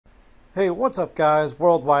Hey, what's up guys?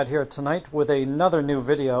 Worldwide here tonight with another new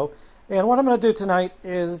video. And what I'm going to do tonight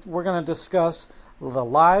is we're going to discuss the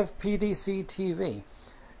live PDC TV.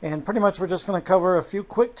 And pretty much we're just going to cover a few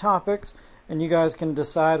quick topics and you guys can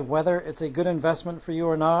decide whether it's a good investment for you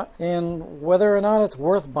or not and whether or not it's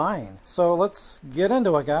worth buying. So let's get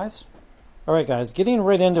into it, guys. Alright guys, getting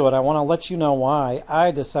right into it, I want to let you know why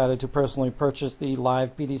I decided to personally purchase the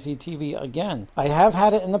live PDC TV again. I have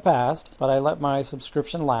had it in the past, but I let my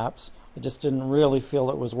subscription lapse. I just didn't really feel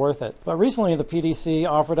it was worth it. But recently the PDC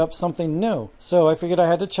offered up something new, so I figured I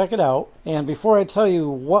had to check it out. And before I tell you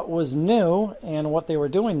what was new and what they were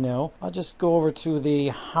doing new, I'll just go over to the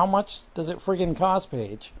how much does it friggin' cost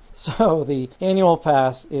page. So the annual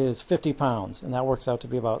pass is £50, and that works out to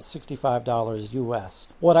be about $65 US.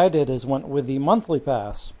 What I did is went with the monthly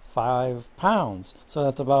pass, £5. So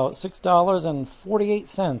that's about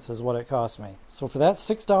 $6.48 is what it cost me. So for that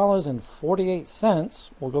 $6.48,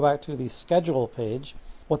 we'll go back to the schedule page.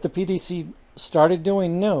 What the PDC started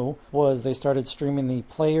doing new was they started streaming the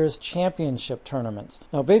Players Championship tournaments.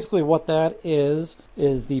 Now basically what that is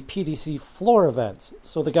the PDC floor events.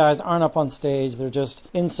 So the guys aren't up on stage, they're just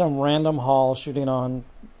in some random hall shooting on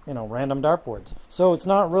random dartboards. So it's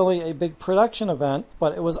not really a big production event,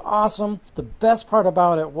 but it was awesome. The best part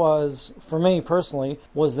about it was, for me personally,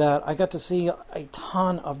 was that I got to see a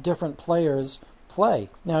ton of different players play.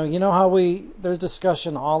 Now, you know how there's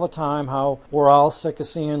discussion all the time how we're all sick of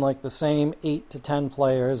seeing like the same 8 to 10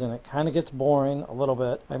 players, and it kind of gets boring a little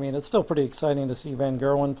bit. I mean, it's still pretty exciting to see Van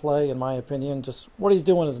Gerwen play, in my opinion. Just what he's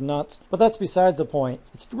doing is nuts, but that's besides the point.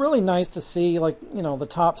 It's really nice to see, like, the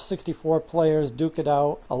top 64 players duke it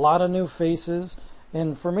out, a lot of new faces.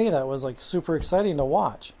 And for me, that was like super exciting to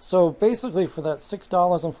watch. So basically for that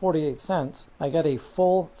 $6.48, I got a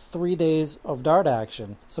full 3 days of dart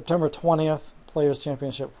action. September 20th, Players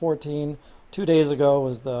Championship 14. 2 days ago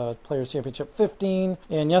was the Players Championship 15,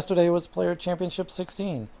 and yesterday was Player Championship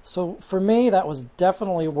 16. So for me, that was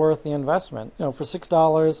definitely worth the investment. For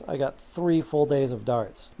 $6, I got 3 full days of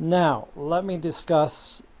darts. Now, let me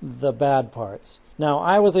discuss the bad parts. Now,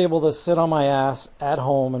 I was able to sit on my ass at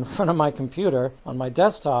home in front of my computer on my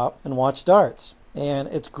desktop and watch darts. And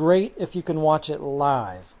it's great if you can watch it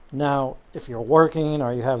live. Now, if you're working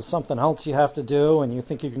or you have something else you have to do and you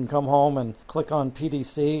think you can come home and click on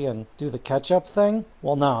PDC and do the catch-up thing,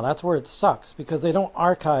 well, no, that's where it sucks because they don't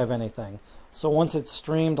archive anything. So once it's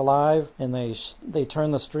streamed live and they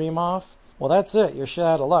turn the stream off, well, that's it. You're shit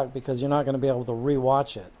out of luck because you're not going to be able to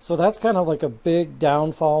rewatch it. So that's kind of like a big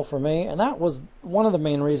downfall for me, and that was one of the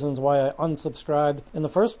main reasons why I unsubscribed in the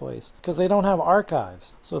first place, because they don't have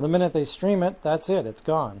archives. So the minute they stream it, that's it. It's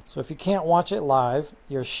gone. So if you can't watch it live,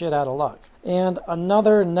 you're shit out of luck. And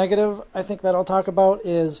another negative I think that I'll talk about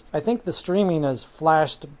is I think the streaming is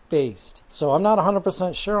flash based. So I'm not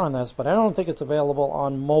 100% sure on this, but I don't think it's available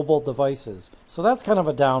on mobile devices. So that's kind of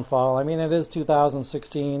a downfall. I mean, it is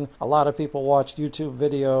 2016. A lot of people watch YouTube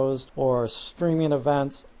videos or streaming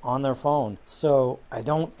events on their phone. So I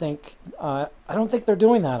don't think they're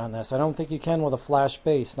doing that on this. I don't think you can with a flash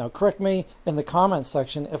base. Now correct me in the comments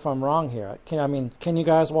section if I'm wrong here. Can you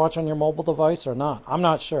guys watch on your mobile device or not? I'm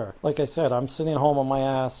not sure. Like I said, I'm sitting home on my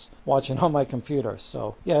ass watching on my computer.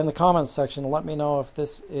 So yeah, in the comments section, let me know if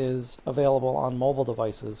this is available on mobile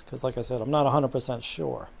devices, because like I said, I'm not 100%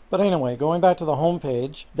 sure. But anyway, going back to the home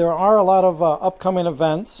page, there are a lot of upcoming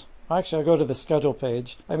events. Actually, I'll go to the schedule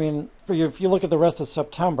page. I mean, if you look at the rest of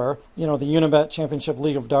September, the Unibet Championship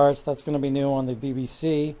League of Darts, that's going to be new on the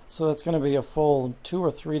BBC. So that's going to be a full 2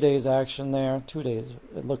 or 3 days action there. 2 days,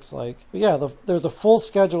 it looks like. But yeah, there's a full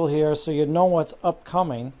schedule here, so you know what's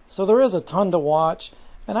upcoming. So there is a ton to watch.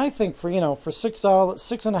 And I think for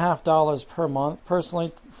 $6.50 per month,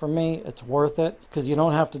 personally, for me, it's worth it because you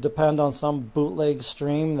don't have to depend on some bootleg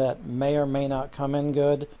stream that may or may not come in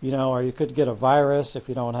good, or you could get a virus if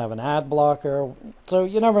you don't have an ad blocker. So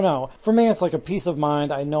you never know. For me, it's like a peace of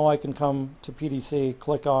mind. I know I can come to PDC,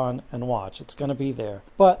 click on, and watch. It's going to be there.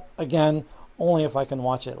 But again, only if I can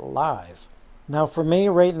watch it live. Now for me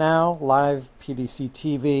right now, live PDC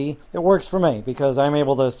TV, it works for me because I'm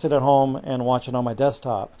able to sit at home and watch it on my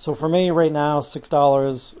desktop. So for me right now,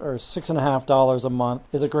 $6 or $6.50 a month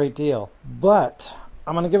is a great deal. But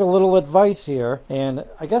I'm going to give a little advice here, and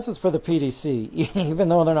I guess it's for the PDC, even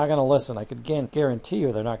though they're not going to listen. I could guarantee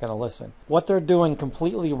you they're not going to listen. What they're doing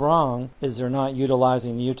completely wrong is they're not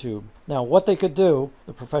utilizing YouTube. Now, what they could do,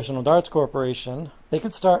 the Professional Darts Corporation, they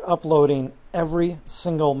could start uploading every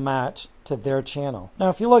single match to their channel. Now,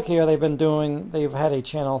 if you look here, they've had a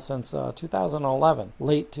channel since 2011,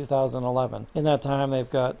 late 2011. In that time, they've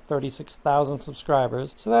got 36,000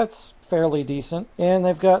 subscribers. So that's fairly decent, and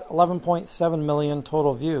they've got 11.7 million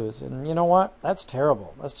total views. And you know what? That's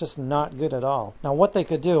terrible. That's just not good at all. Now, what they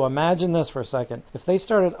could do, imagine this for a second. If they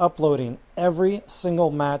started uploading every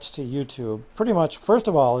single match to YouTube, pretty much, first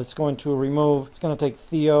of all, it's going to take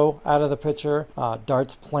Theo out of the picture,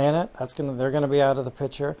 Darts Planet, they're going to be out of the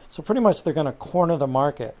picture. So pretty much they're going to corner the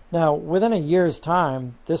market. Now, within a year's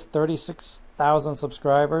time, this 36,000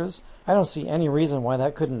 subscribers, I don't see any reason why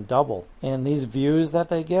that couldn't double. And these views that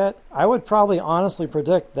they get, I would probably honestly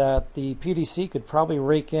predict that the PDC could probably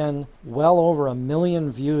rake in well over 1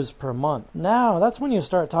 million views per month. Now, that's when you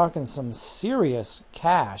start talking some serious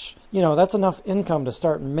cash. You know, that's enough income to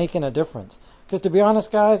start making a difference. Because to be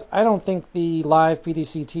honest, guys, I don't think the live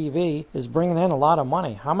PDC TV is bringing in a lot of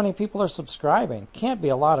money. How many people are subscribing? Can't be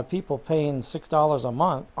a lot of people paying $6 a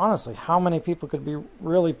month. Honestly, how many people could be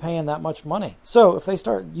really paying that much money? So if they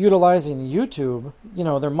start utilizing YouTube, you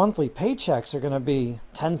know, their monthly paychecks are going to be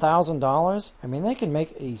 $10,000. I mean, they can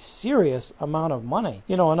make a serious amount of money.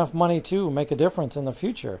 You know, enough money to make a difference in the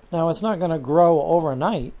future. Now, it's not going to grow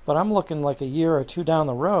overnight, but I'm looking like a year or two down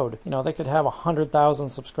the road. You know, they could have 100,000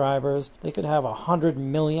 subscribers. They could have 100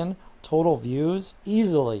 million total views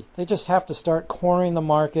easily. They just have to start cornering the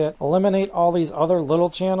market, eliminate all these other little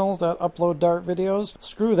channels that upload dart videos.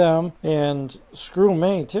 Screw them, and screw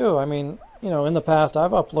me too. I mean, you know, in the past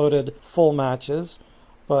I've uploaded full matches,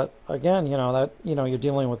 but again, you know, you're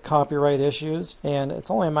dealing with copyright issues, and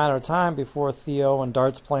it's only a matter of time before Theo and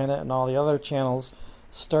Darts Planet and all the other channels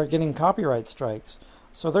start getting copyright strikes.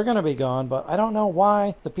 So they're going to be gone, but I don't know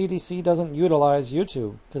why the PDC doesn't utilize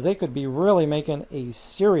YouTube, because they could be really making a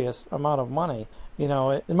serious amount of money. You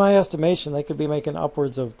know, in my estimation, they could be making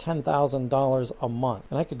upwards of $10,000 a month.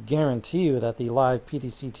 And I could guarantee you that the live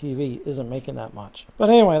PDC TV isn't making that much. But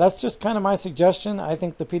anyway, that's just kind of my suggestion. I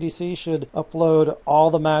think the PDC should upload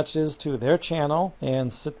all the matches to their channel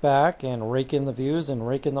and sit back and rake in the views and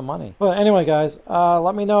rake in the money. But anyway, guys,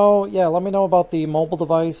 let me know about the mobile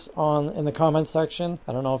device in the comments section.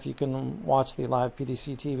 I don't know if you can watch the live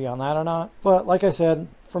PDC TV on that or not. But like I said,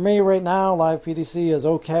 for me right now, live PDC is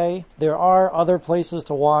okay. There are other places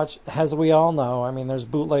to watch, as we all know. I mean, there's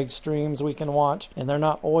bootleg streams we can watch, and they're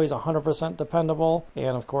not always 100% dependable.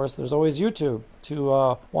 And of course, there's always YouTube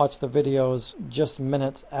to watch the videos just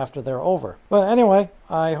minutes after they're over. But anyway,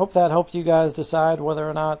 I hope that helped you guys decide whether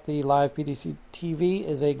or not the live PDC TV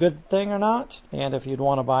is a good thing or not, and if you'd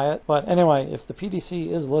want to buy it. But anyway, if the PDC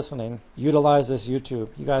is listening, utilize this YouTube.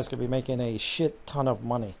 You guys could be making a shit ton of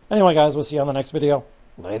money. Anyway, guys, we'll see you on the next video.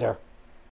 Later.